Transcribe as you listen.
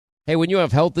Hey, when you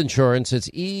have health insurance, it's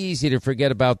easy to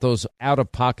forget about those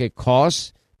out-of-pocket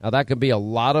costs. Now, that can be a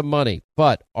lot of money,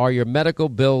 but are your medical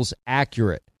bills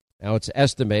accurate? Now, it's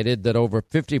estimated that over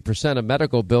 50% of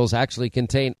medical bills actually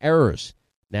contain errors.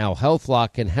 Now,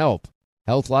 HealthLock can help.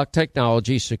 HealthLock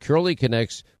technology securely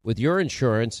connects with your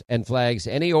insurance and flags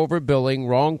any overbilling,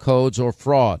 wrong codes, or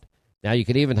fraud. Now, you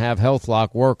can even have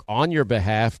HealthLock work on your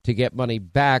behalf to get money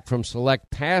back from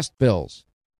select past bills.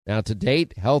 Now, to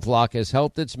date, HealthLock has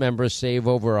helped its members save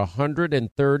over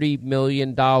 $130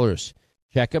 million.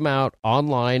 Check them out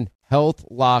online,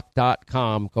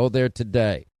 healthlock.com. Go there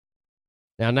today.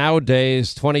 Now,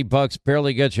 nowadays, $20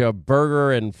 barely gets you a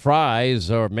burger and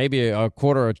fries or maybe a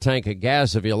quarter of a tank of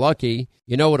gas if you're lucky.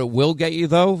 You know what it will get you,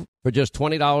 though? For just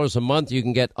 $20 a month, you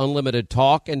can get unlimited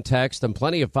talk and text and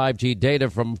plenty of 5G data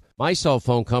from my cell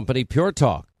phone company, Pure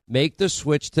Talk. Make the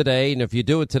switch today, and if you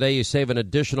do it today, you save an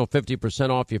additional 50%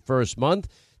 off your first month.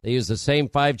 They use the same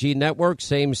 5G network,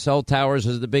 same cell towers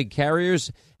as the big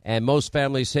carriers, and most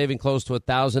families saving close to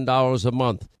 $1,000 a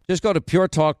month. Just go to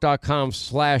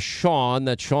puretalk.com/Sean,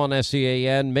 that's Sean,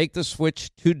 S-E-A-N. Make the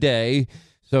switch today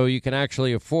so you can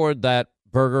actually afford that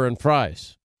burger and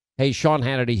fries. Hey, Sean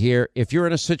Hannity here. If you're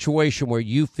in a situation where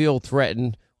you feel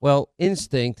threatened, well,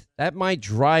 instinct, that might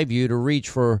drive you to reach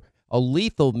for a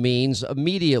lethal means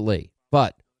immediately.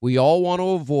 But we all want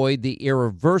to avoid the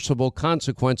irreversible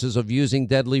consequences of using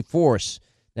deadly force.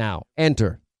 Now,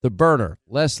 enter the Burner,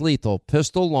 less lethal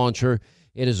pistol launcher.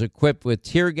 It is equipped with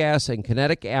tear gas and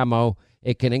kinetic ammo.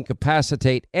 It can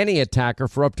incapacitate any attacker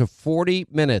for up to 40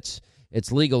 minutes.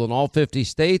 It's legal in all 50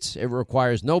 states. It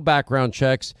requires no background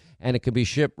checks, and it can be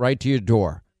shipped right to your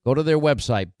door. Go to their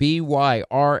website,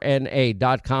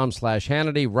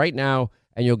 byrna.com/Hannity right now,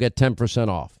 and you'll get 10%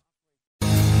 off.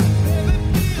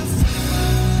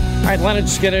 All right, Leonard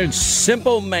Skinner,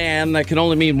 simple man. That can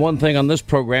only mean one thing on this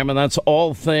program, and that's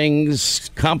all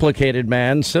things complicated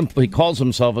man. Simply calls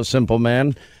himself a simple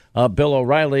man. Bill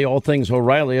O'Reilly, all things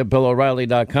O'Reilly at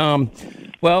BillO'Reilly.com.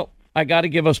 Well, I got to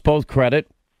give us both credit.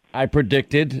 I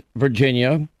predicted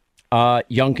Virginia,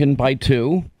 Youngkin by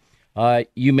 2.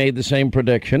 You made the same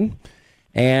prediction,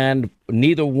 and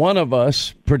neither one of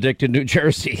us predicted New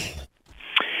Jersey.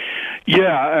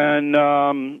 Yeah, and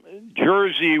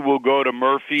Jersey will go to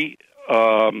Murphy,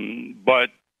 but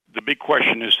the big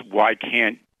question is why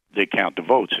can't they count the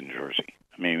votes in Jersey?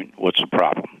 I mean, what's the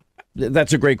problem?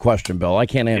 That's a great question, Bill. I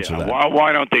can't answer that.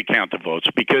 Why don't they count the votes?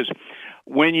 Because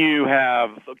when you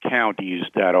have counties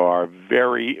that are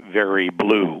very, very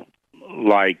blue,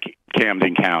 like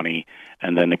Camden County,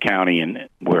 and then the county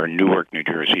where Newark, New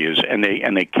Jersey is, and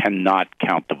they cannot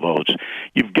count the votes,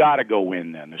 you've got to go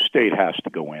in then. The state has to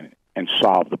go in and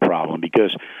solve the problem,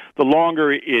 because the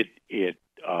longer it is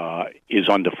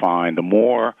undefined, the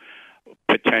more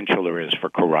potential there is for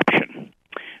corruption.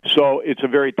 So it's a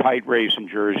very tight race in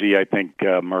Jersey. I think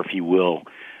Murphy will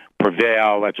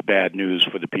prevail. That's bad news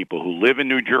for the people who live in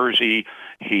New Jersey.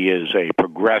 He is a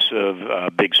progressive,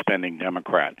 big spending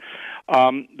Democrat.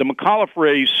 The McAuliffe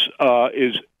race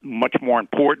is much more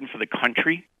important for the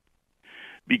country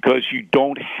because you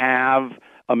don't have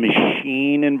a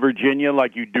machine in Virginia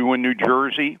like you do in New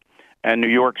Jersey and New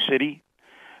York City.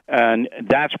 And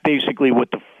that's basically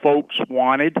what the folks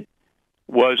wanted,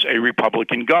 was a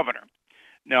Republican governor.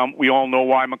 Now, we all know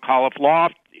why McAuliffe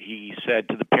lost. He said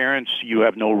to the parents, you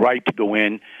have no right to go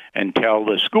in and tell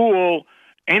the school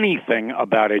anything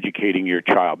about educating your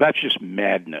child. That's just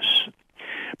madness.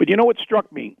 But you know what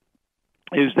struck me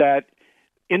is that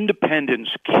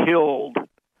independents killed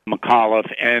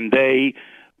McAuliffe, and they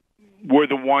were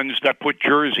the ones that put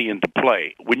Jersey into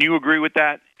play. Wouldn't you agree with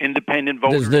that? Independent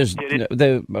voters did it?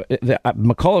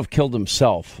 McAuliffe killed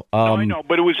himself. No, I know,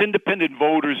 but it was independent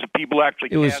voters that people actually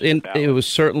cast the ballot. It was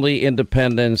certainly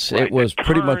independents. Right. It was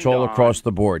pretty much all across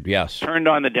the board, yes. Turned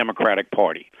on the Democratic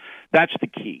Party. That's the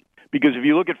key. Because if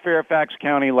you look at Fairfax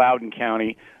County, Loudoun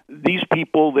County, these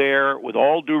people there, with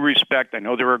all due respect, I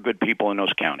know there are good people in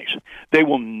those counties, they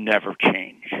will never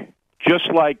change.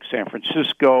 Just like San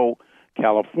Francisco,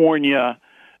 California,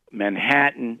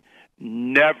 Manhattan,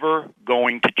 never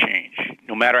going to change.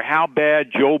 No matter how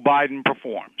bad Joe Biden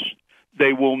performs,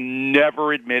 they will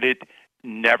never admit it,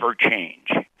 never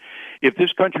change. If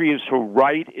this country is to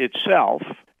right itself,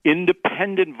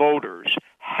 independent voters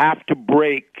have to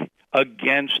break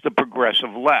against the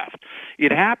progressive left.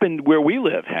 It happened where we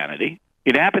live, Hannity.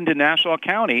 It happened in Nassau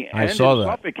County and in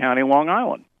Suffolk County, Long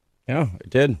Island. Yeah, it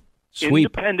did.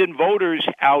 Sweep. Independent voters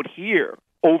out here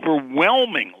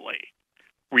overwhelmingly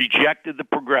rejected the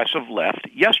progressive left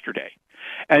yesterday.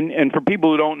 And for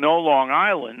people who don't know Long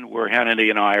Island, where Hannity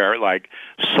and I are like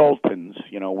sultans,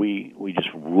 we just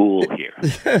rule here.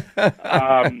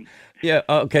 Yeah,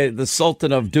 okay, the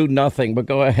Sultan of do nothing, but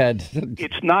go ahead.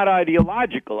 It's not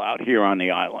ideological out here on the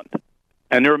island.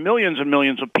 And there are millions and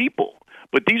millions of people.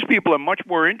 But these people are much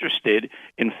more interested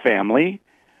in family,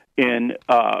 in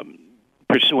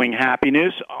pursuing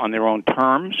happiness on their own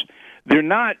terms. They're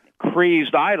not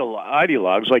crazed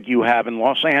ideologues like you have in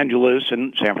Los Angeles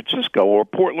and San Francisco or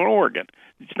Portland, Oregon.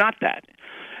 It's not that.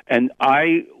 And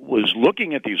I was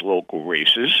looking at these local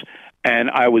races, and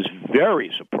I was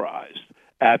very surprised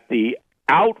at the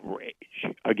outrage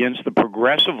against the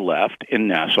progressive left in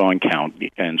Nassau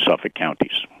and Suffolk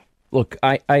counties. Look,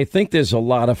 I think there's a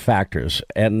lot of factors,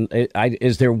 and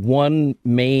is there one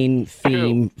main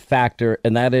theme factor,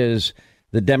 and that is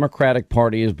the Democratic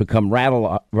Party has become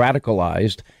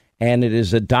radicalized, and it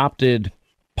has adopted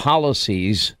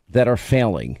policies that are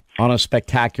failing on a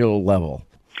spectacular level.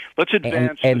 Let's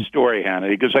advance the story,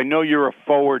 Hannity, because I know you're a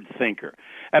forward thinker.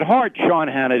 At heart, Sean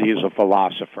Hannity is a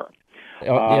philosopher.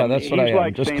 Yeah, that's what I am.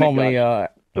 Like Just call me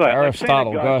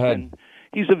Aristotle. Like Go ahead.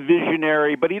 He's a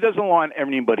visionary, but he doesn't want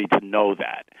anybody to know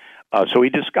that. So he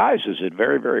disguises it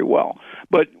very, very well.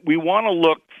 But we want to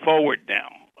look forward now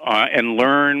and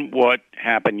learn what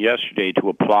happened yesterday to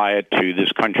apply it to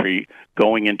this country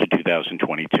going into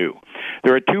 2022.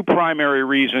 There are two primary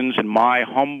reasons, in my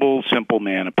humble, simple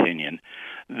man opinion,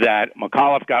 that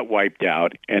McAuliffe got wiped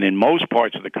out, and in most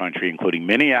parts of the country, including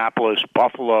Minneapolis,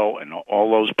 Buffalo, and all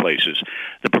those places,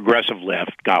 the progressive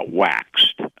left got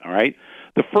waxed, all right?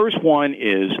 The first one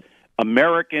is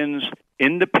Americans,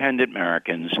 independent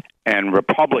Americans, and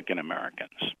Republican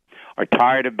Americans are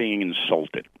tired of being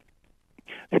insulted.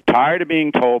 They're tired of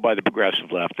being told by the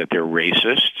progressive left that they're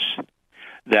racists,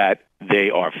 that they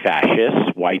are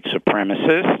fascists, white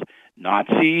supremacists,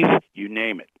 Nazis, you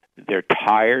name it. They're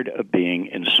tired of being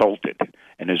insulted.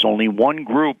 And there's only one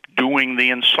group doing the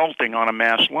insulting on a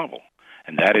mass level,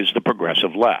 and that is the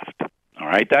progressive left. All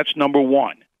right? That's number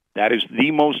one. That is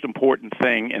the most important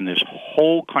thing in this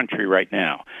whole country right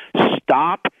now.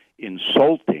 Stop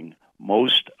insulting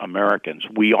most Americans.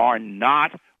 We are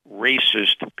not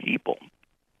racist people.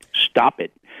 Stop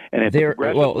it. And if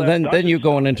then you're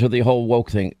going into the whole woke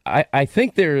thing. I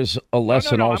think there's a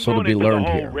lesson also to be learned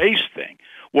here. The whole race thing.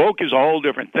 Woke is a whole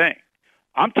different thing.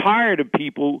 I'm tired of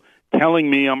people telling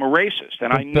me I'm a racist,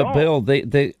 and I know. But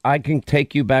Bill, I can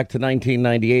take you back to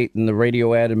 1998 and the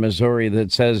radio ad in Missouri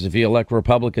that says if you elect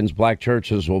Republicans, black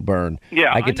churches will burn.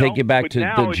 Yeah, I can take you back to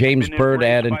the James Byrd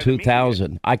ad in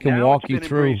 2000. I can walk you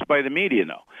through. By the media,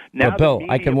 though. But Bill,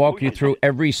 I can walk you through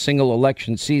every single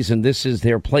election season. This is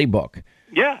their playbook.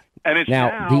 Yeah, and it's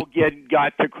now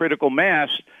got to critical mass,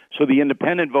 so the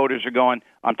independent voters are going,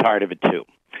 I'm tired of it too.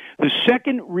 The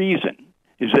second reason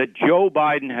is that Joe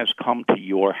Biden has come to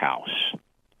your house.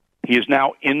 He is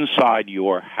now inside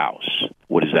your house.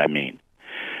 What does that mean?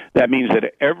 That means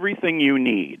that everything you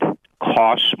need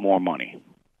costs more money.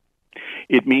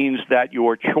 It means that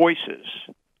your choices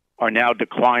are now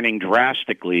declining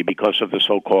drastically because of the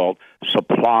so-called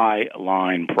supply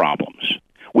line problems,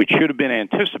 which should have been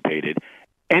anticipated.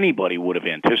 Anybody would have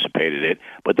anticipated it,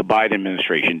 but the Biden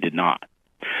administration did not.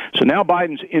 So now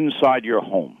Biden's inside your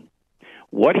home.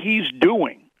 What he's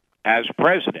doing as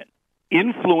president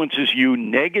influences you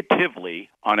negatively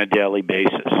on a daily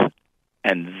basis.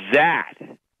 And that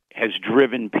has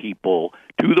driven people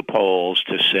to the polls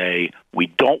to say, we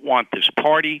don't want this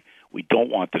party, we don't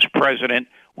want this president,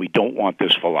 we don't want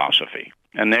this philosophy.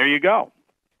 And there you go.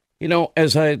 You know,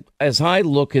 as I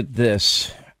look at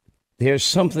this, there's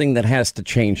something that has to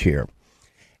change here.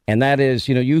 And that is,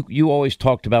 you always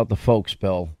talked about the folks,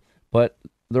 Bill, but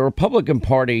the Republican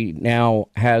Party now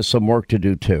has some work to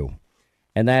do, too.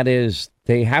 And that is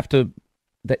they have to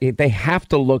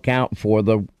look out for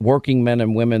the working men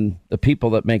and women, the people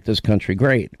that make this country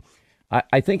great.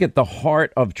 I think at the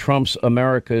heart of Trump's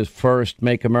America's First,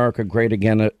 Make America Great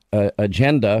Again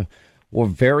agenda were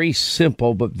very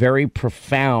simple but very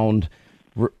profound.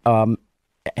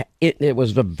 It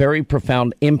was a very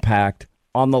profound impact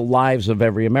on the lives of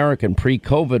every American.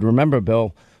 Pre-COVID, remember,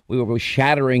 Bill, we were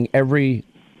shattering every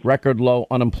record low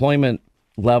unemployment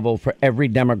level for every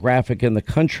demographic in the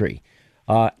country.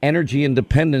 Energy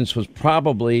independence was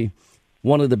probably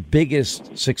one of the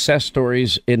biggest success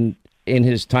stories in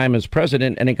his time as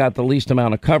president, and it got the least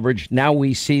amount of coverage. Now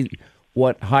we see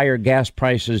what higher gas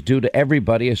prices do to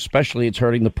everybody, especially it's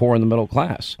hurting the poor and the middle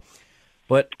class.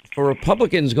 But for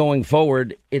Republicans going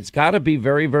forward, it's got to be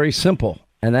very, very simple,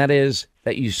 and that is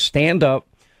that you stand up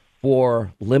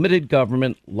for limited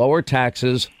government, lower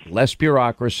taxes, less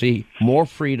bureaucracy, more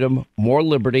freedom, more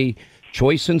liberty,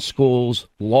 choice in schools,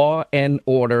 law and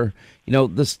order,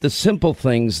 the simple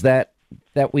things that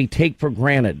we take for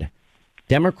granted.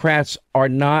 Democrats are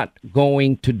not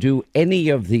going to do any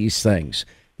of these things.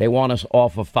 They want us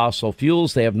off of fossil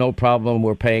fuels. They have no problem.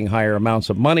 We're paying higher amounts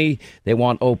of money. They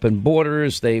want open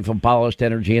borders. They've abolished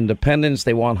energy independence.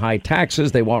 They want high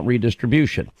taxes. They want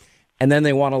redistribution. And then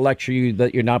they want to lecture you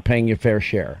that you're not paying your fair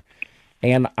share.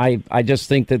 And I just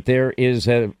think that there is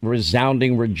a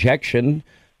resounding rejection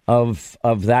of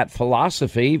that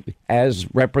philosophy as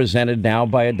represented now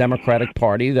by a Democratic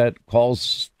Party that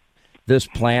calls this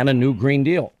plan a new Green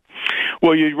Deal.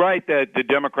 Well, you're right that the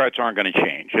Democrats aren't going to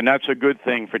change, and that's a good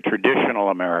thing for traditional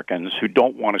Americans who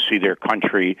don't want to see their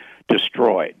country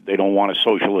destroyed. They don't want a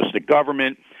socialistic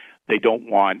government. They don't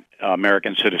want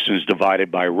American citizens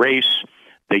divided by race.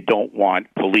 They don't want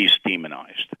police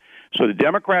demonized. So the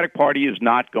Democratic Party is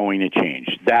not going to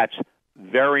change. That's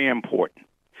very important.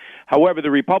 However,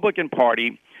 the Republican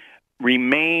Party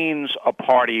remains a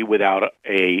party without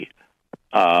a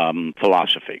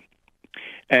philosophy.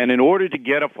 And in order to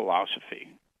get a philosophy,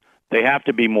 they have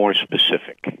to be more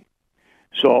specific.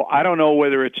 So I don't know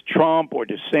whether it's Trump or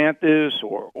DeSantis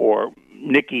or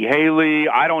Nikki Haley.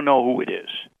 I don't know who it is.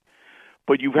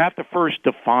 But you have to first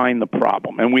define the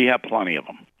problem, and we have plenty of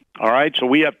them. All right? So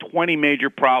we have 20 major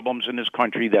problems in this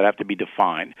country that have to be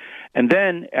defined. And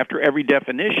then after every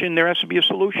definition, there has to be a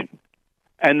solution.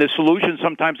 And the solution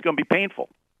sometimes is going to be painful.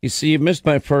 You see, you missed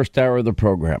my first hour of the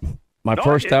program.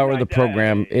 First hour of the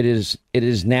program, it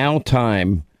is now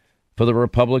time for the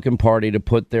Republican Party to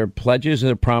put their pledges and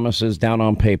their promises down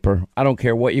on paper. I don't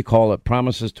care what you call it,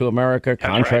 promises to America,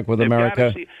 contract with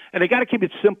America. And they got to keep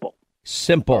it simple.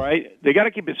 Simple. All right? They got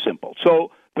to keep it simple.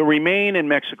 So the Remain in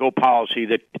Mexico policy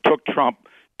that took Trump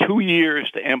 2 years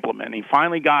to implement, he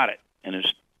finally got it in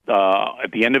his,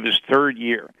 at the end of his third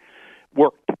year,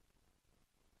 worked.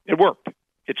 It worked.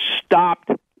 It stopped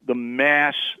the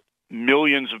mass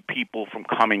millions of people from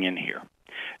coming in here.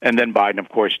 And then Biden, of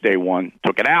course, day one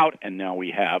took it out, and now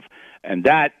we have. And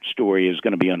that story is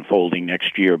going to be unfolding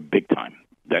next year big time.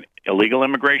 That illegal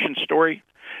immigration story.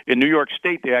 In New York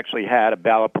State, they actually had a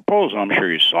ballot proposal, I'm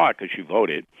sure you saw it because you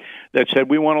voted, that said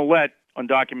we want to let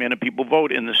undocumented people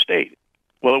vote in the state.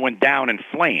 Well, it went down in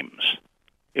flames.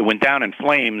 It went down in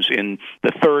flames in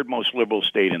the third most liberal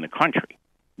state in the country,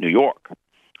 New York.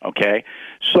 Okay?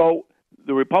 So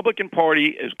the Republican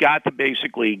Party has got to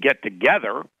basically get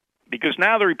together because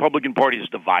now the Republican Party is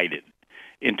divided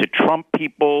into Trump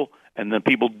people and the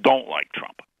people who don't like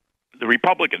Trump. The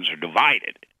Republicans are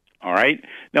divided, all right?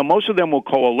 Now, most of them will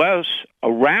coalesce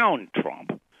around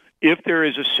Trump if there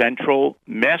is a central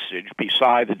message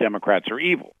beside the Democrats are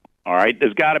evil, all right?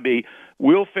 There's got to be,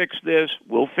 we'll fix this,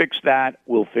 we'll fix that,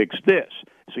 we'll fix this.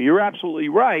 So you're absolutely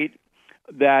right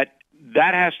that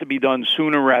has to be done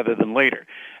sooner rather than later.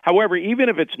 However, even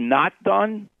if it's not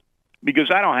done,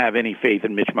 because I don't have any faith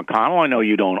in Mitch McConnell, I know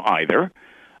you don't either.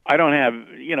 I don't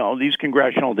have, these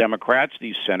congressional Democrats,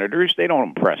 these senators, they don't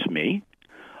impress me.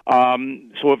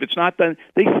 So if it's not done,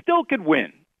 they still could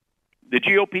win. The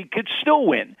GOP could still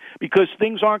win because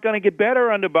things aren't going to get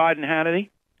better under Biden, Hannity.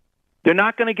 They're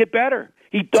not going to get better.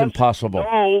 He doesn't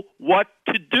know what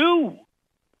to do.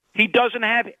 He doesn't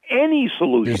have any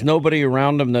solution. There's nobody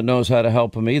around him that knows how to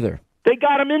help him either. They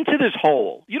got him into this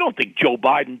hole. You don't think Joe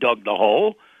Biden dug the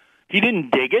hole? He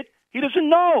didn't dig it. He doesn't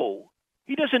know.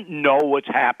 He doesn't know what's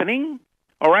happening.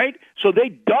 All right? So they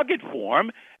dug it for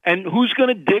him, and who's going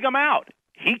to dig him out?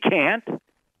 He can't,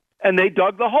 and they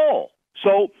dug the hole.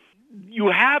 So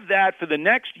you have that for the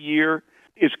next year.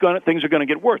 Things are going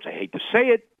to get worse. I hate to say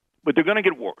it, but they're going to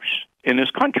get worse in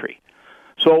this country.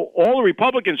 So all the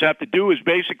Republicans have to do is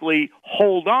basically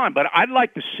hold on. But I'd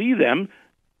like to see them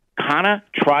kind of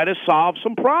try to solve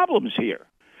some problems here.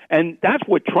 And that's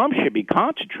what Trump should be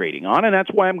concentrating on, and that's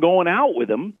why I'm going out with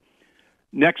him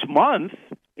next month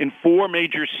in 4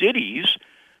 major cities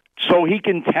so he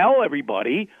can tell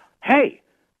everybody, hey,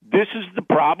 this is the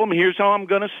problem, here's how I'm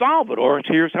going to solve it, or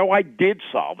here's how I did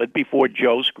solve it before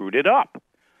Joe screwed it up.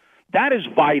 That is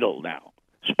vital now.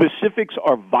 Specifics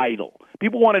are vital.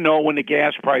 People want to know when the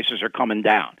gas prices are coming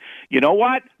down. You know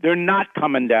what? They're not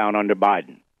coming down under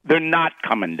Biden. They're not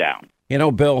coming down.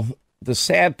 Bill, the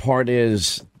sad part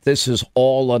is this is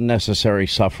all unnecessary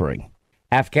suffering.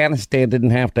 Afghanistan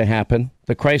didn't have to happen.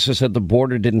 The crisis at the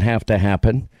border didn't have to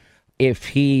happen. If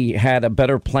he had a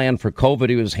better plan for COVID,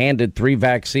 he was handed 3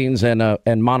 vaccines and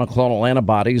monoclonal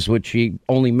antibodies, which he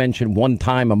only mentioned one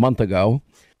time a month ago.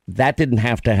 That didn't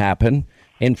have to happen.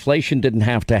 Inflation didn't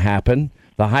have to happen.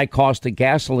 the high cost of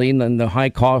gasoline and the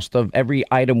high cost of every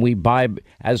item we buy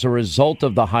as a result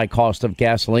of the high cost of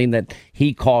gasoline that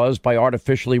he caused by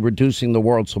artificially reducing the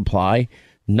world supply.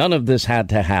 None of this had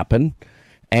to happen.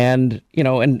 And,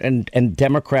 and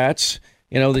Democrats,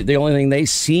 the only thing they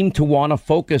seem to want to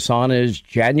focus on is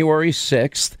January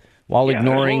 6th, while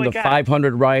ignoring the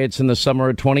 500 riots in the summer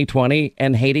of 2020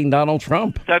 and hating Donald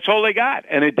Trump. That's all they got.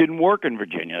 And it didn't work in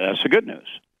Virginia. That's the good news.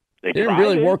 It didn't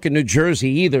really work in New Jersey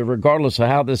either, regardless of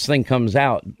how this thing comes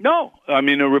out. No. I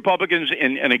mean, the Republicans,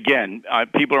 and again,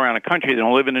 people around the country that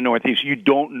don't live in the Northeast, you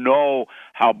don't know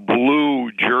how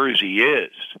blue Jersey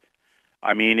is.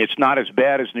 I mean, it's not as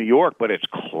bad as New York, but it's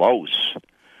close.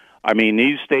 I mean,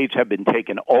 these states have been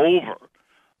taken over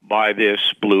by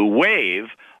this blue wave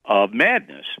of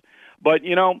madness. But,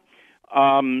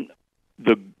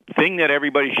 the thing that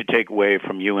everybody should take away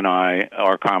from you and I,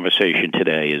 our conversation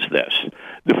today, is this.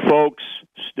 The folks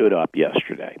stood up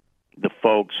yesterday. The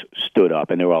folks stood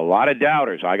up. And there were a lot of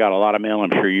doubters. I got a lot of mail.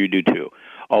 I'm sure you do, too.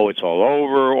 Oh, it's all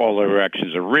over. All the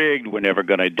elections are rigged. We're never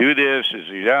going to do this.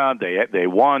 They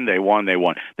won.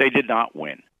 They did not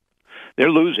win. They're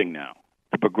losing now.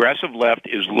 The progressive left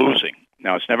is losing.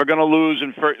 Now, it's never going to lose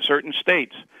in certain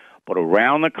states. But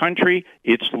around the country,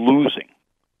 it's losing.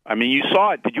 I mean, you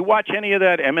saw it. Did you watch any of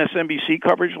that MSNBC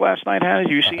coverage last night, Hannah?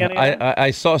 Did you see any of that?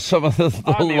 I saw some of the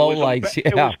lowlights.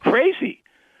 It was crazy.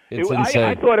 It's insane.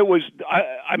 I thought it was,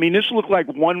 I mean, this looked like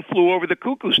One Flew Over the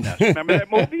Cuckoo's Nest. Remember that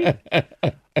movie?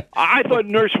 I thought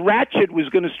Nurse Ratched was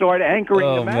going to start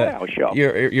anchoring the Madhouse show.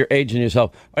 You're aging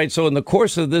yourself. All right, so in the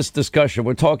course of this discussion,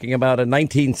 we're talking about a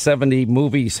 1970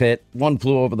 movies hit, One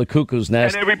Flew Over the Cuckoo's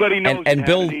Nest. And everybody knows And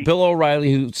Bill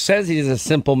O'Reilly, who says he's a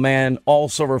simple man,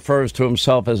 also refers to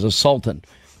himself as a sultan.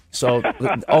 So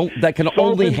that can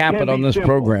only happen on this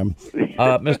program.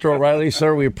 Mr. O'Reilly,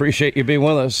 sir, we appreciate you being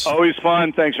with us. Always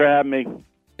fun. Thanks for having me.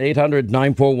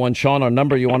 800-941-SEAN, our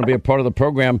number. You want to be a part of the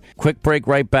program. Quick break,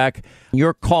 right back.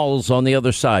 Your calls on the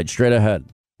other side, straight ahead.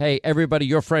 Hey, everybody,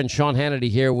 your friend Sean Hannity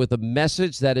here with a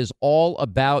message that is all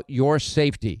about your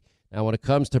safety. Now, when it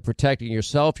comes to protecting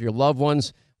yourself, your loved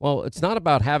ones, well, it's not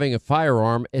about having a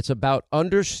firearm. It's about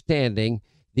understanding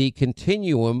the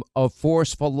continuum of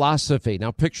force philosophy.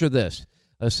 Now, picture this.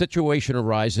 A situation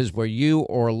arises where you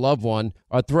or a loved one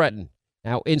are threatened.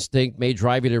 Now, instinct may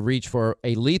drive you to reach for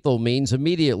a lethal means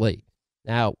immediately.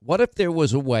 Now, what if there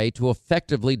was a way to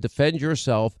effectively defend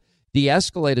yourself,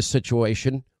 de-escalate a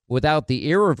situation without the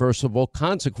irreversible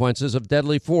consequences of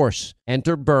deadly force?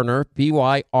 Enter Byrna,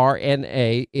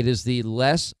 B-Y-R-N-A. It is the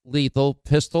less lethal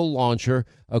pistol launcher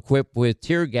equipped with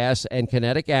tear gas and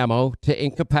kinetic ammo to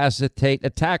incapacitate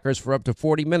attackers for up to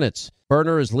 40 minutes.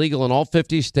 Byrna is legal in all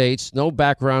 50 states. No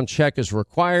background check is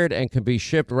required and can be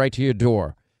shipped right to your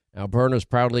door. Now, Byrna is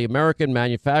proudly American,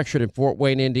 manufactured in Fort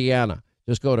Wayne, Indiana.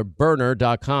 Just go to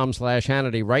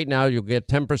Byrna.com/Hannity. Right now, you'll get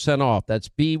 10% off. That's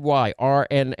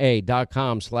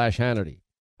BYRNA.com/Hannity.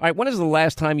 All right, when is the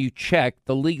last time you checked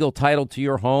the legal title to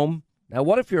your home? Now,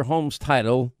 what if your home's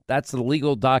title, that's the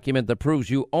legal document that proves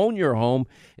you own your home,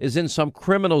 is in some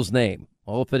criminal's name?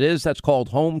 Well, if it is, that's called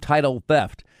home title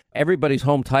theft. Everybody's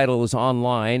home title is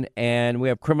online, and we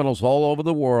have criminals all over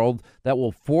the world that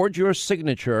will forge your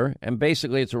signature, and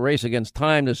basically it's a race against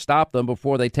time to stop them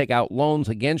before they take out loans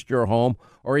against your home,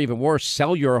 or even worse,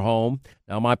 sell your home.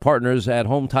 Now, my partners at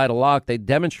Home Title Lock, they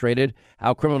demonstrated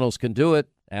how criminals can do it.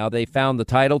 Now, they found the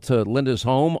title to Linda's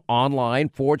home online,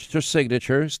 forged her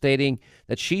signature, stating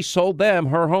that she sold them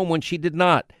her home when she did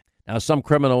not. Now, some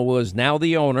criminal was now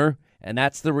the owner, and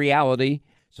that's the reality.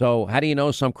 So how do you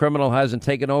know some criminal hasn't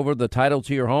taken over the title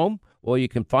to your home? Well, you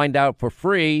can find out for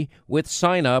free with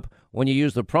sign up when you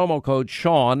use the promo code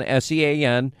Sean,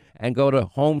 S-E-A-N, and go to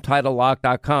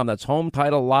HomeTitleLock.com. That's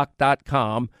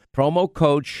HomeTitleLock.com, promo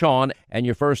code Sean, and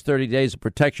your first 30 days of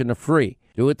protection are free.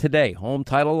 Do it today,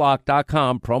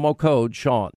 HomeTitleLock.com, promo code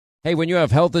Sean. Hey, when you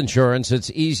have health insurance, it's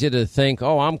easy to think,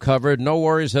 oh, I'm covered, no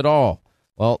worries at all.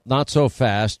 Well, not so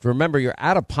fast. Remember, your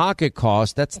out-of-pocket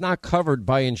cost, that's not covered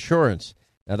by insurance.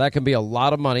 Now, that can be a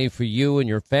lot of money for you and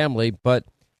your family, but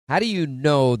how do you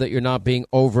know that you're not being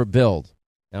overbilled?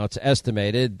 Now, it's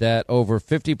estimated that over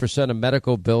 50% of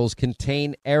medical bills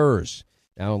contain errors.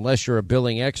 Now, unless you're a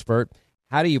billing expert,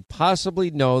 how do you possibly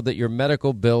know that your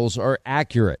medical bills are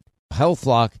accurate?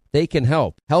 HealthLock, they can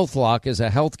help. HealthLock is a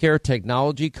healthcare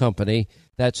technology company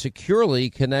that securely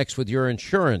connects with your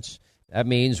insurance. That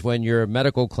means when your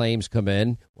medical claims come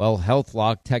in, well,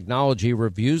 HealthLock technology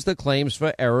reviews the claims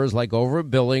for errors like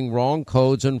overbilling, wrong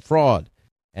codes, and fraud.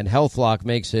 And HealthLock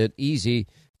makes it easy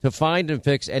to find and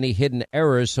fix any hidden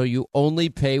errors so you only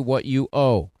pay what you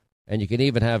owe. And you can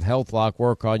even have HealthLock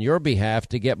work on your behalf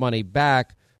to get money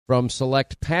back from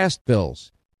select past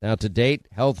bills. Now, to date,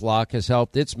 HealthLock has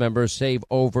helped its members save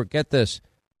over, get this,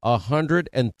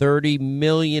 $130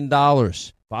 million.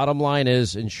 Bottom line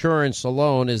is, insurance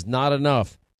alone is not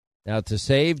enough. Now, to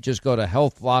save, just go to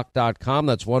healthlock.com.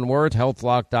 That's one word,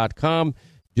 healthlock.com.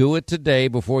 Do it today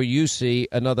before you see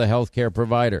another healthcare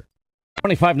provider.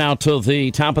 25 now till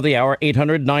the top of the hour,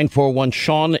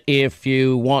 800-941-SEAN if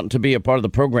you want to be a part of the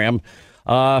program.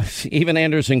 Even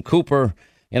Anderson Cooper,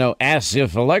 asks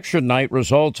if election night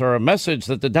results are a message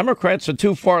that the Democrats are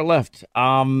too far left.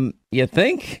 You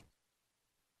think?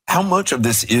 How much of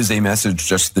this is a message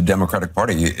just to the Democratic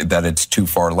Party that it's too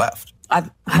far left? I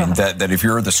mean, that if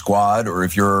you're the Squad or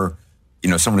if you're,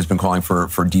 someone who's been calling for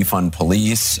defund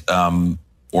police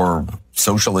or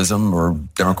socialism or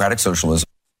democratic socialism.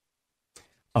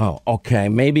 Oh, okay.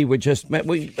 Maybe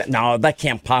no, that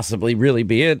can't possibly really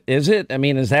be it, is it? I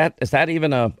mean, is that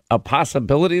even a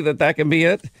possibility that can be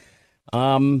it?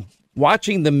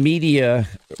 Watching the media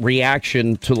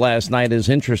reaction to last night is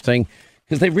interesting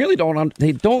because they really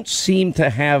don't seem to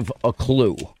have a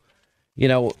clue.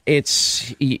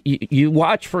 It's you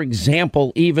watch, for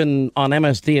example, even on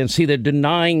MSDNC, they're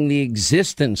denying the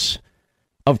existence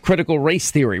of critical race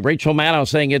theory. Rachel Maddow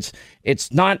saying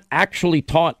it's not actually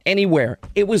taught anywhere.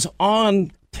 It was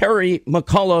on Terry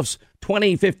McAuliffe's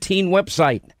 2015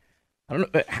 website. I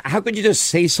don't know. How could you just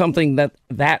say something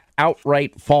that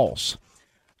outright false?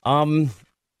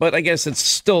 But I guess it's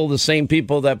still the same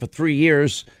people that for 3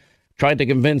 years tried to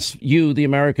convince you, the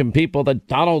American people, that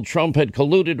Donald Trump had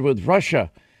colluded with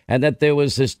Russia and that there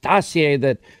was this dossier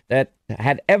that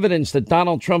had evidence that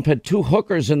Donald Trump had 2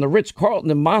 hookers in the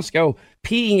Ritz-Carlton in Moscow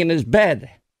peeing in his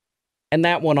bed. And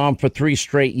that went on for 3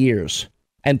 straight years.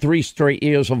 And 3 straight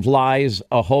years of lies,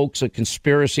 a hoax, a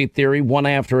conspiracy theory, one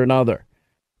after another.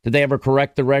 Did they ever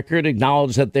correct the record,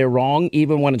 acknowledge that they're wrong,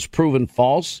 even when it's proven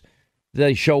false? Did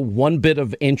they show one bit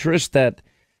of interest that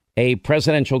a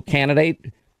presidential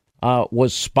candidate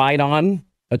was spied on,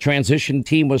 a transition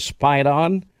team was spied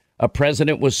on, a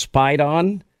president was spied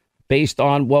on, based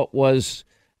on what was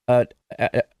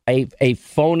a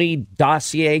phony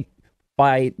dossier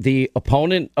by the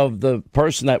opponent of the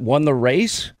person that won the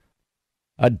race?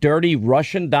 A dirty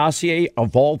Russian dossier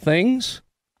of all things?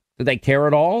 Do they care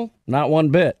at all? Not one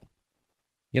bit.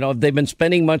 If they've been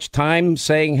spending much time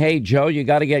saying, hey, Joe, you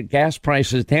got to get gas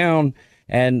prices down,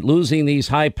 and losing these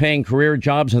high-paying career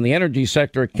jobs in the energy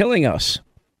sector are killing us.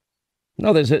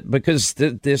 No, because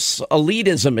this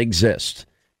elitism exists.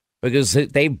 Because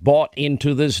they've bought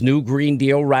into this new Green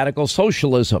Deal radical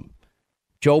socialism.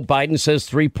 Joe Biden says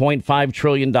 $3.5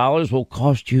 trillion will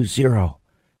cost you zero.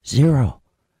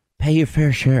 Pay your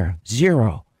fair share.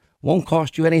 Zero. Won't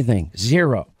cost you anything.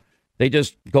 Zero. They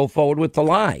just go forward with the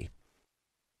lie.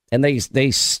 And they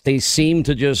seem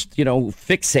to just,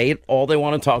 fixate. All they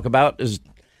want to talk about is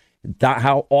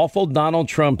how awful Donald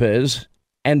Trump is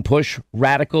and push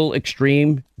radical,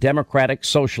 extreme, democratic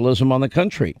socialism on the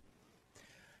country.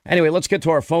 Anyway, let's get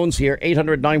to our phones here.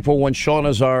 800-941-SEAN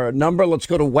is our number. Let's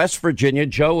go to West Virginia.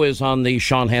 Joe is on the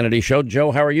Sean Hannity Show.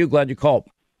 Joe, how are you? Glad you called.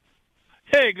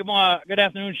 Hey, good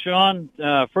afternoon, Sean.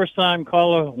 First-time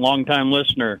caller, long-time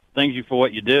listener. Thank you for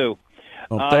what you do.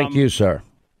 Well, thank you, sir.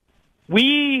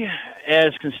 We,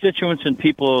 as constituents and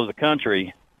people of the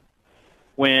country,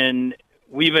 when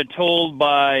we've been told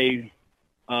by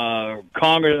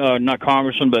not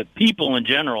congressmen, but people in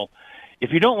general,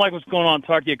 if you don't like what's going on,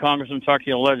 talk to your congressman, talk to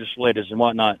your legislators and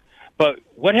whatnot. But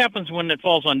what happens when it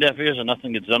falls on deaf ears and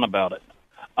nothing gets done about it?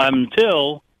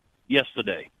 Until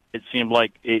yesterday, it seemed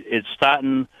like it's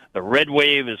starting, the red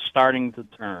wave is starting to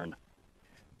turn.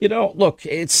 Look,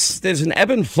 there's an ebb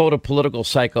and flow to political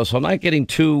cycle, so I'm not getting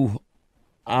too,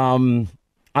 I'm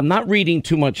not reading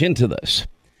too much into this.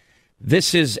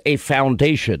 This is a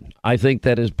foundation, I think,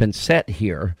 that has been set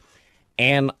here.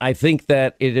 And I think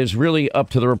that it is really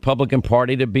up to the Republican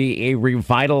Party to be a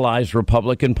revitalized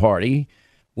Republican Party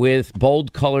with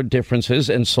bold colored differences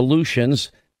and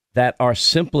solutions that are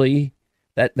simply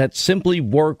that simply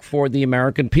work for the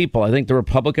American people. I think the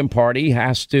Republican Party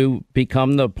has to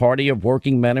become the party of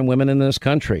working men and women in this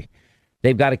country.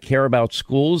 They've got to care about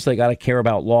schools. They got to care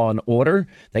about law and order.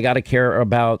 They got to care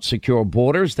about secure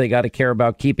borders. They got to care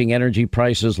about keeping energy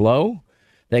prices low.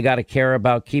 They got to care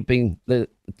about keeping the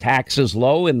taxes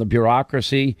low and the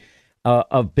bureaucracy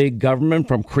of big government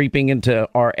from creeping into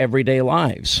our everyday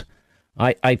lives.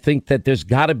 I think that there's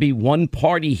got to be one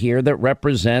party here that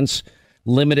represents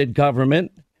limited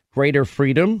government, greater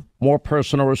freedom, more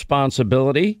personal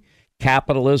responsibility,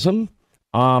 capitalism,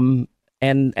 and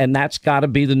that's got to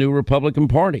be the new Republican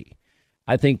Party.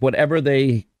 I think whatever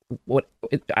they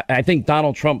I think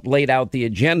Donald Trump laid out the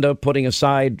agenda, putting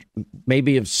aside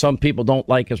maybe if some people don't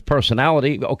like his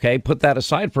personality. OK, put that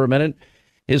aside for a minute.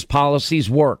 His policies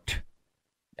worked.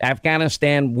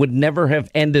 Afghanistan would never have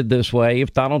ended this way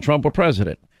if Donald Trump were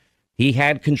president. He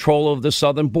had control of the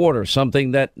southern border,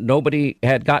 something that nobody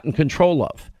had gotten control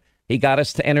of. He got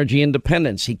us to energy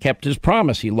independence. He kept his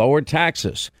promise. He lowered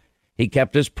taxes. He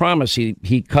kept his promise.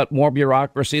 He cut more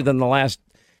bureaucracy than the last,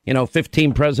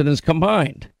 15 presidents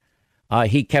combined.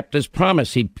 He kept his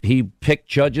promise. He picked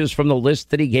judges from the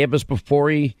list that he gave us before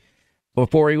he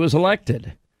was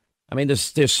elected. I mean,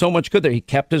 there's so much good there. He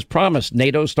kept his promise.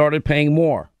 NATO started paying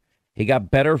more. He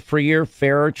got better, freer,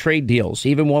 fairer trade deals,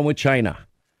 even one with China.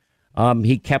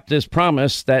 He kept his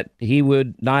promise that he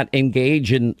would not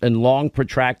engage in long,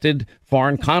 protracted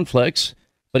foreign conflicts,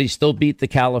 but he still beat the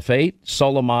caliphate,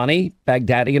 Soleimani,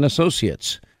 Baghdadi, and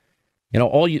associates.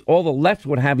 All the left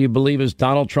would have you believe is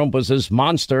Donald Trump was this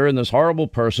monster and this horrible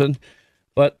person,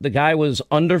 but the guy was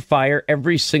under fire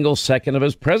every single second of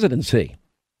his presidency.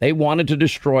 They wanted to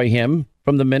destroy him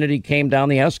from the minute he came down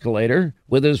the escalator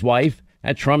with his wife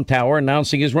at Trump Tower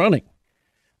announcing he's running.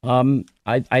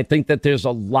 I think that there's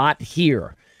a lot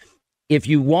here. If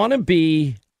you want to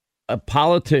be a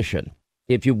politician,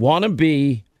 if you want to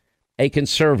be a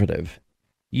conservative,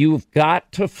 you've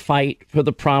got to fight for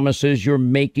the promises you're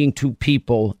making to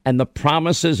people. And the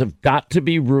promises have got to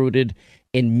be rooted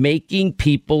in making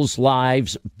people's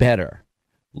lives better.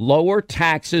 Lower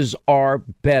taxes are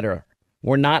better.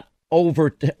 We're not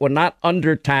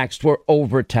undertaxed. We're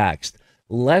overtaxed.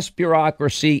 Less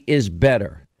bureaucracy is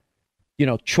better.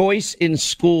 Choice in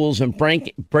schools and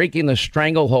breaking the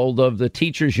stranglehold of the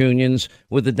teachers' unions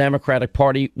with the Democratic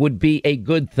Party would be a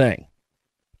good thing.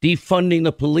 Defunding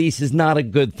the police is not a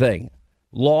good thing.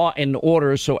 Law and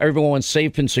order so everyone's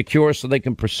safe and secure so they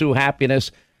can pursue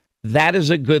happiness, that is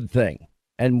a good thing.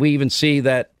 And we even see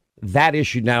that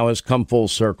issue now has come full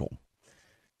circle.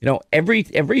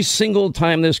 Every single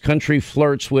time this country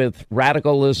flirts with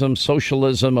radicalism,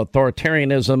 socialism,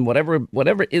 authoritarianism,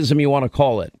 whatever ism you want to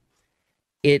call it,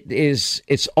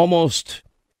 it's almost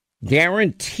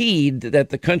guaranteed that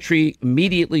the country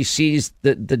immediately sees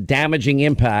the damaging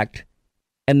impact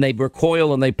and they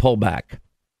recoil and they pull back.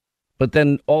 But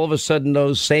then all of a sudden,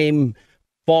 those same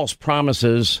false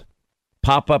promises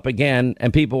pop up again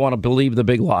and people want to believe the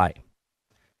big lie.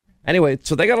 Anyway,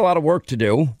 so they got a lot of work to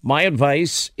do. My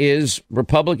advice is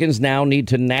Republicans now need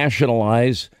to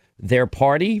nationalize their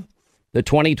party, the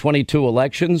 2022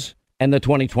 elections and the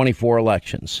 2024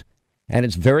 elections. And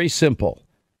it's very simple.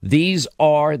 These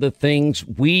are the things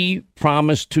we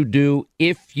promise to do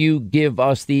if you give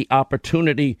us the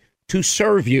opportunity to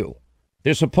serve you.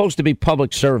 They're supposed to be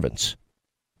public servants.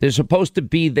 They're supposed to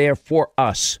be there for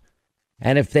us.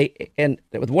 And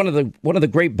one of the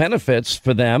great benefits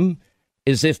for them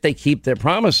is if they keep their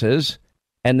promises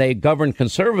and they govern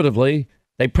conservatively,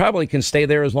 they probably can stay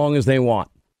there as long as they want.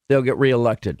 They'll get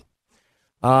reelected.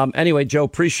 Anyway, Joe,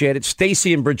 appreciate it.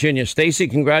 Stacy in Virginia. Stacy,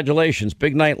 congratulations.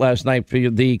 Big night last night for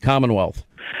the Commonwealth.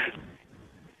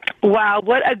 Wow,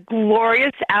 what a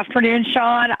glorious afternoon,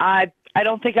 Sean. I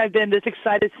don't think I've been this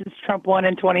excited since Trump won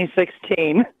in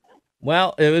 2016.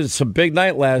 Well, it was a big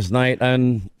night last night,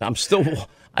 and I'm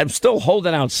still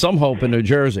holding out some hope in New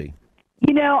Jersey.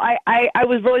 I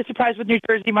was really surprised with New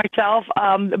Jersey myself,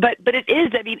 but it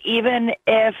is. I mean, even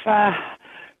if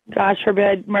gosh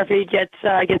forbid Murphy gets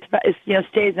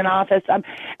stays in office,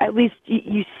 at least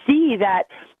you see that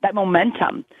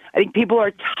momentum. I think people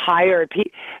are tired.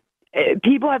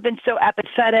 People have been so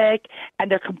apathetic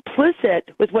and they're complicit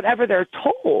with whatever they're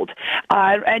told.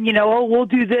 We'll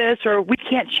do this or we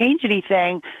can't change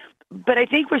anything. But I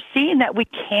think we're seeing that we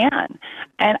can.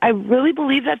 And I really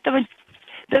believe that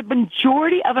the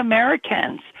majority of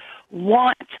Americans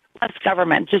want less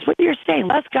government. Just what you're saying,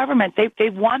 less government. They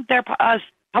want their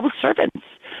public servants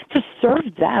to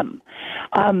serve them.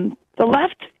 The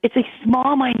left, it's a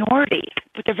small minority,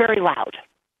 but they're very loud.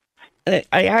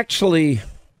 I actually...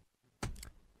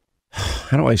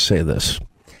 How do I say this?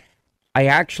 I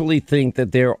actually think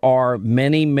that there are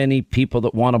many, many people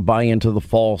that want to buy into the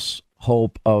false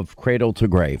hope of cradle to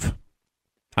grave.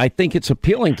 I think it's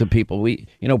appealing to people.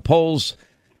 Polls,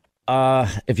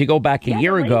 if you go back a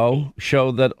year ago,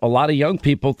 show that a lot of young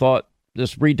people thought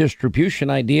this redistribution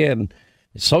idea and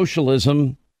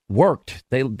socialism worked.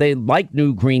 They like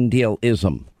New Green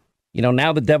Deal-ism.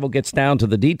 Now the devil gets down to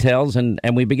the details and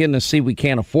we begin to see we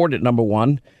can't afford it, number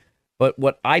one. But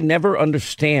what I never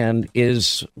understand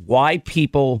is why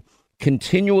people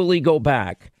continually go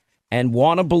back and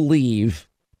want to believe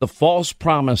the false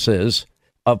promises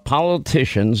of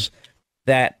politicians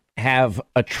that have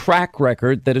a track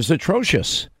record that is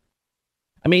atrocious.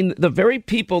 I mean, the very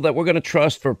people that we're going to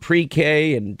trust for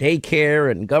pre-K and daycare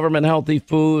and government healthy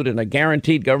food and a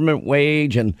guaranteed government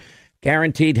wage and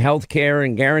guaranteed health care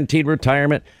and guaranteed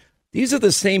retirement, these are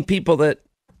the same people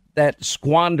that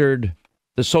squandered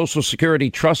the Social Security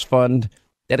Trust Fund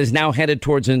that is now headed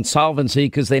towards insolvency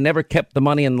because they never kept the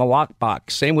money in the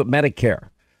lockbox. Same with Medicare.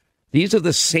 These are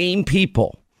the same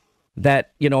people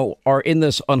that, are in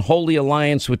this unholy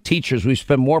alliance with teachers. We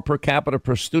spend more per capita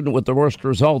per student with the worst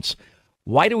results.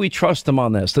 Why do we trust them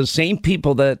on this? The same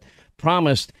people that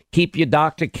promised keep your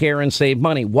doctor care and save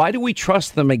money. Why do we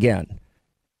trust them again?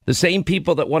 The same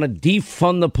people that want to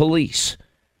defund the police,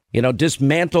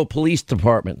 dismantle police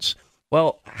departments.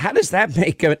 Well, how does that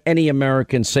make any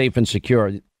American safe and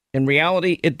secure? In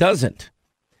reality, it doesn't.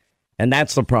 And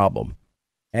that's the problem.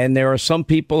 And there are some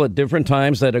people at different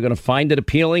times that are going to find it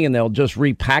appealing and they'll just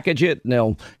repackage it and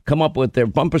they'll come up with their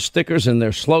bumper stickers and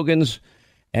their slogans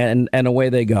and away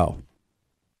they go.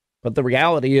 But the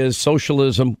reality is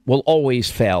socialism will always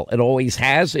fail. It always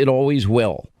has. It always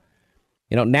will.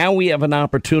 Now we have an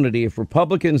opportunity. If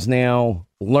Republicans now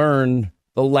learn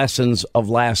the lessons of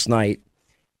last night,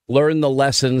 learn the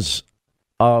lessons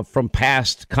from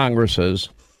past Congresses,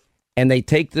 and they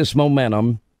take this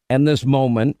momentum and this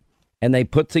moment and they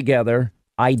put together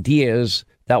ideas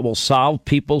that will solve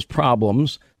people's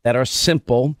problems that are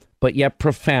simple but yet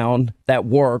profound, that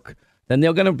work, then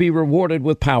they're going to be rewarded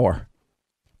with power.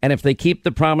 And if they keep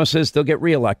the promises, they'll get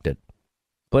reelected.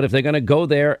 But if they're going to go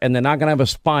there and they're not going to have a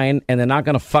spine and they're not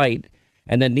going to fight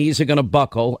and their knees are going to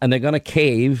buckle and they're going to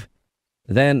cave,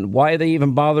 then why are they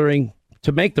even bothering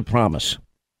to make the promise?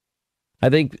 I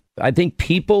think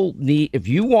people need, if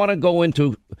you want to go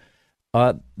into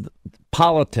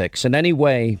politics in any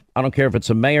way, I don't care if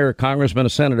it's a mayor, a congressman, a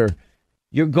senator,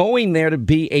 you're going there to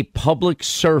be a public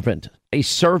servant, a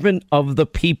servant of the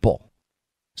people.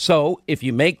 So if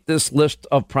you make this list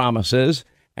of promises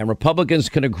and Republicans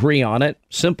can agree on it,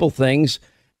 simple things,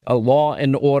 law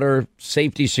and order,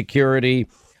 safety, security,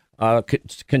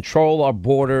 control our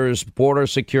borders, border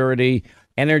security,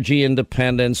 energy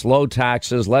independence, low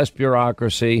taxes, less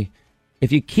bureaucracy.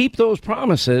 If you keep those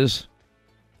promises,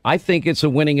 I think it's a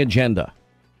winning agenda.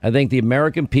 I think the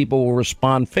American people will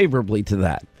respond favorably to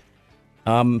that.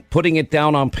 Putting it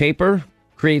down on paper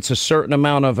creates a certain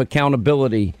amount of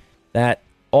accountability that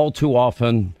all too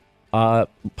often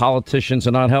politicians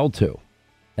are not held to.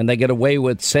 And they get away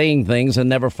with saying things and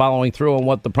never following through on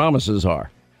what the promises are.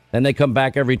 Then they come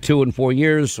back every 2 and 4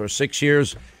 years or 6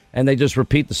 years and they just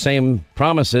repeat the same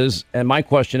promises. And my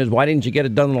question is, why didn't you get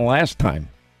it done the last time?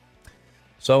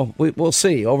 So we'll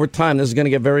see. Over time, this is going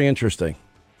to get very interesting.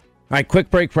 All right,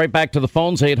 quick break. Right back to the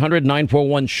phones.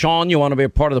 800-941-SEAN. You want to be a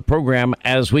part of the program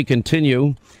as we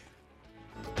continue.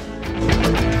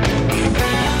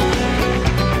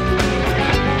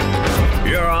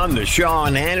 On the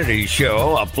Sean Hannity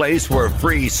Show, a place where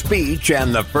free speech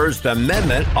and the First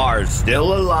Amendment are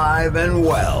still alive and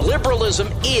well. Liberalism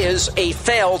is a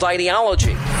failed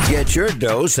ideology. Get your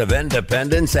dose of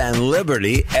independence and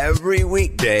liberty every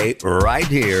weekday right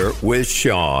here with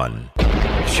Sean.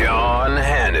 Sean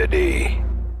Hannity.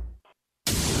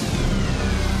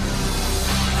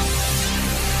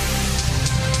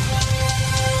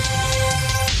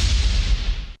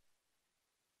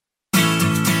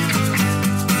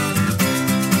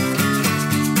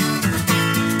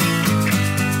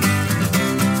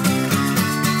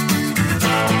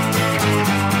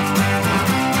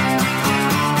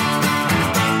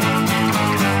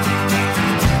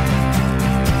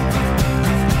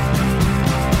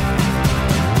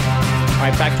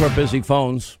 Back to our busy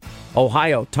phones.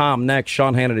 Ohio, Tom, next.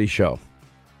 Sean Hannity Show.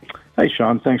 Hey,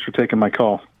 Sean. Thanks for taking my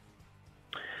call.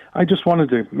 I just wanted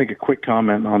to make a quick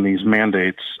comment on these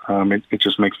mandates. It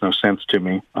just makes no sense to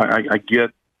me. I get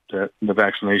that the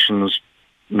vaccinations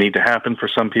need to happen for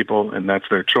some people, and that's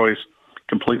their choice.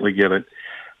 Completely get it.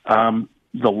 The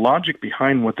logic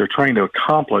behind what they're trying to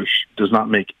accomplish does not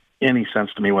make any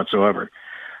sense to me whatsoever.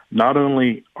 Not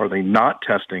only are they not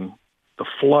testing the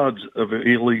floods of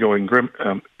illegal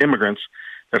immigrants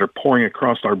that are pouring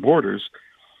across our borders,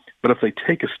 but if they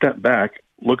take a step back,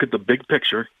 look at the big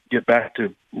picture, get back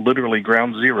to literally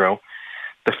ground zero,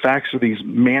 the facts of these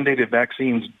mandated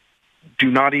vaccines do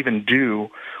not even do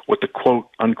what the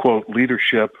quote-unquote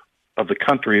leadership of the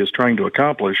country is trying to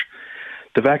accomplish.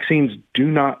 The vaccines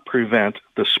do not prevent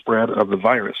the spread of the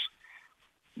virus.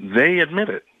 They admit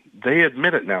it. They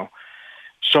admit it now.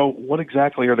 So what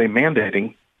exactly are they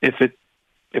mandating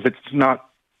if it's not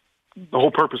the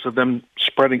whole purpose of them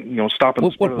spreading, stopping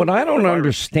the spread. What I don't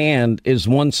understand is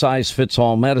one size fits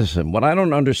all medicine. What I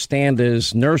don't understand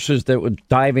is nurses that were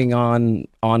diving on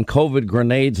COVID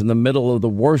grenades in the middle of the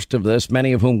worst of this,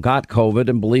 many of whom got COVID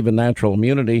and believe in natural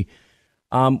immunity.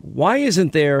 Why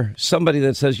isn't there somebody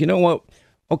that says, you know what?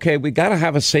 Okay, we got to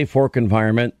have a safe work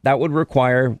environment. That would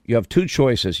require you have two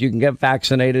choices. You can get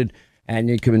vaccinated and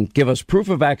you can give us proof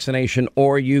of vaccination,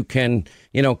 or you can,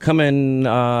 come in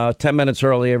 10 minutes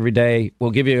early every day.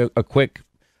 We'll give you a quick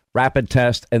rapid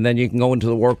test, and then you can go into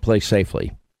the workplace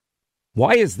safely.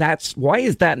 Why is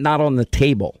that not on the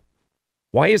table?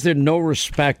 Why is there no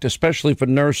respect, especially for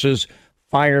nurses,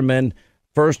 firemen,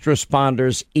 first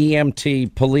responders,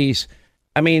 EMT, police?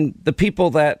 I mean, the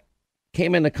people that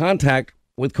came into contact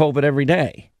with COVID every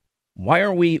day. Why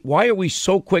are we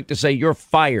so quick to say you're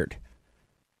fired?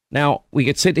 Now, we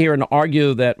could sit here and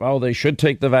argue that, they should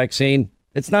take the vaccine.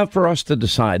 It's not for us to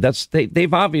decide.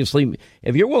 They've obviously,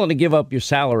 if you're willing to give up your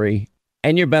salary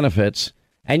and your benefits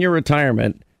and your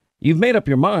retirement, you've made up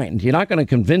your mind. You're not going to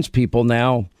convince people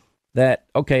now that,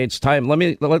 okay, it's time.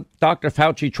 Let Dr.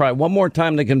 Fauci try one more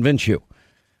time to convince you.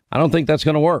 I don't think that's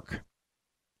going to work.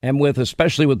 And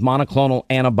especially with monoclonal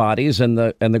antibodies and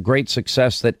the great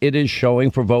success that it is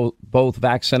showing for both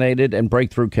vaccinated and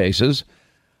breakthrough cases,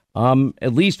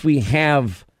 at least we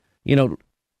have,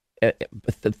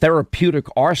 therapeutic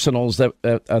arsenal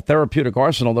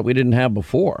that we didn't have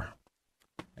before.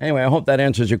 Anyway, I hope that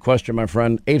answers your question, my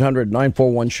friend.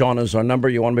 800-941-SEAN is our number.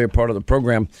 You want to be a part of the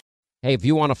program. Hey, if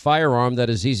you want a firearm that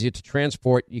is easy to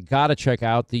transport, you got to check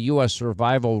out the U.S.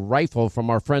 Survival Rifle from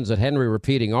our friends at Henry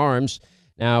Repeating Arms.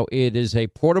 Now, it is a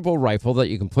portable rifle that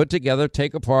you can put together,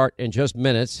 take apart in just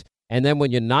minutes. And then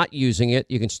when you're not using it,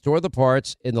 you can store the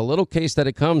parts in the little case that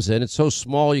it comes in. It's so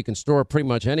small you can store it pretty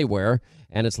much anywhere,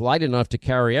 and it's light enough to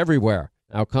carry everywhere.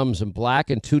 Now, it comes in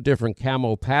black and 2 different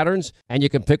camo patterns, and you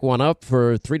can pick one up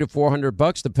for $300 to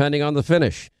 $400 depending on the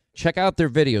finish. Check out their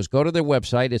videos. Go to their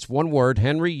website. It's one word,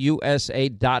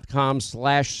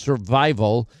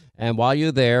 henryusa.com/survival. And while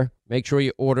you're there, make sure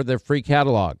you order their free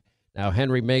catalog. Now,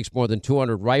 Henry makes more than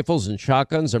 200 rifles and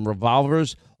shotguns and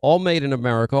revolvers, all made in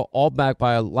America, all backed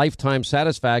by a lifetime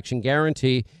satisfaction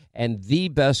guarantee and the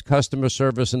best customer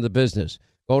service in the business.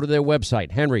 Go to their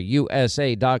website,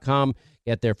 henryusa.com.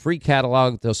 Get their free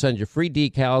catalog. They'll send you free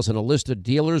decals and a list of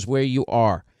dealers where you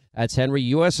are. That's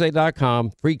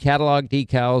henryusa.com. Free catalog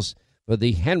decals for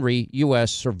the Henry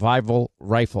U.S. Survival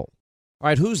Rifle. All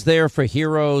right, who's there for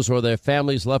heroes or their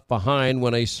families left behind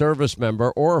when a service member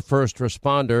or a first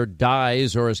responder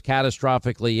dies or is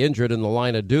catastrophically injured in the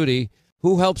line of duty?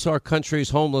 Who helps our country's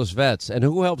homeless vets? And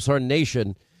who helps our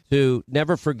nation to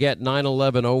never forget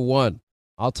 9/11/01?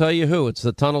 I'll tell you who. It's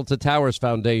the Tunnel to Towers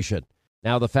Foundation.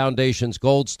 Now the foundation's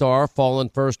Gold Star, Fallen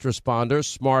First Responders,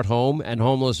 Smart Home, and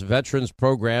Homeless Veterans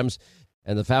programs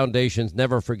and the foundation's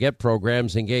Never Forget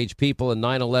programs engage people in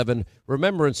 9/11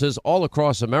 remembrances all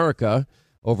across America.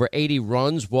 Over 80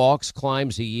 runs, walks,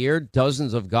 climbs a year,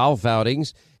 dozens of golf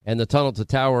outings, and the Tunnel to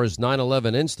Towers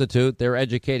 9/11 Institute. They're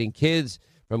educating kids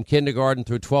from kindergarten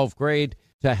through 12th grade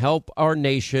to help our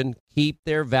nation keep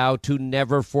their vow to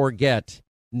never forget.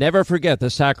 Never forget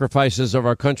the sacrifices of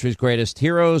our country's greatest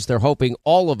heroes. They're hoping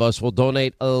all of us will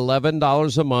donate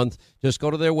 $11 a month. Just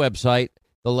go to their website,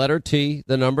 the letter T,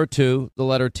 the number 2, the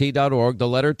letter T.org, the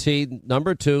letter T,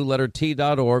 number 2, letter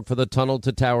T.org for the Tunnel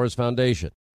to Towers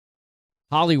Foundation.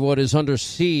 Hollywood is under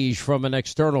siege from an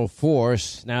external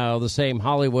force. Now, the same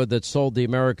Hollywood that sold the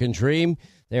American dream,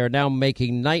 they are now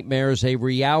making nightmares a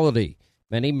reality.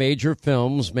 Many major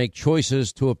films make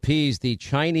choices to appease the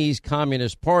Chinese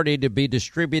Communist Party to be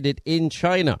distributed in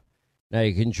China. Now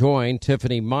you can join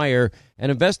Tiffany Meyer, an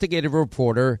investigative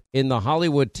reporter in the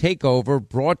Hollywood Takeover,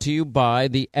 brought to you by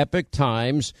the Epoch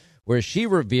Times, where she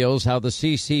reveals how the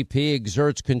CCP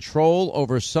exerts control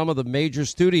over some of the major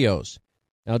studios.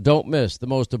 Now don't miss the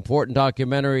most important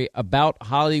documentary about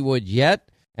Hollywood yet.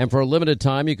 And for a limited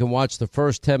time, you can watch the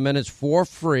first 10 minutes for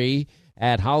free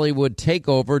at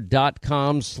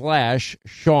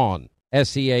HollywoodTakeover.com/Sean,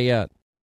 SEAN.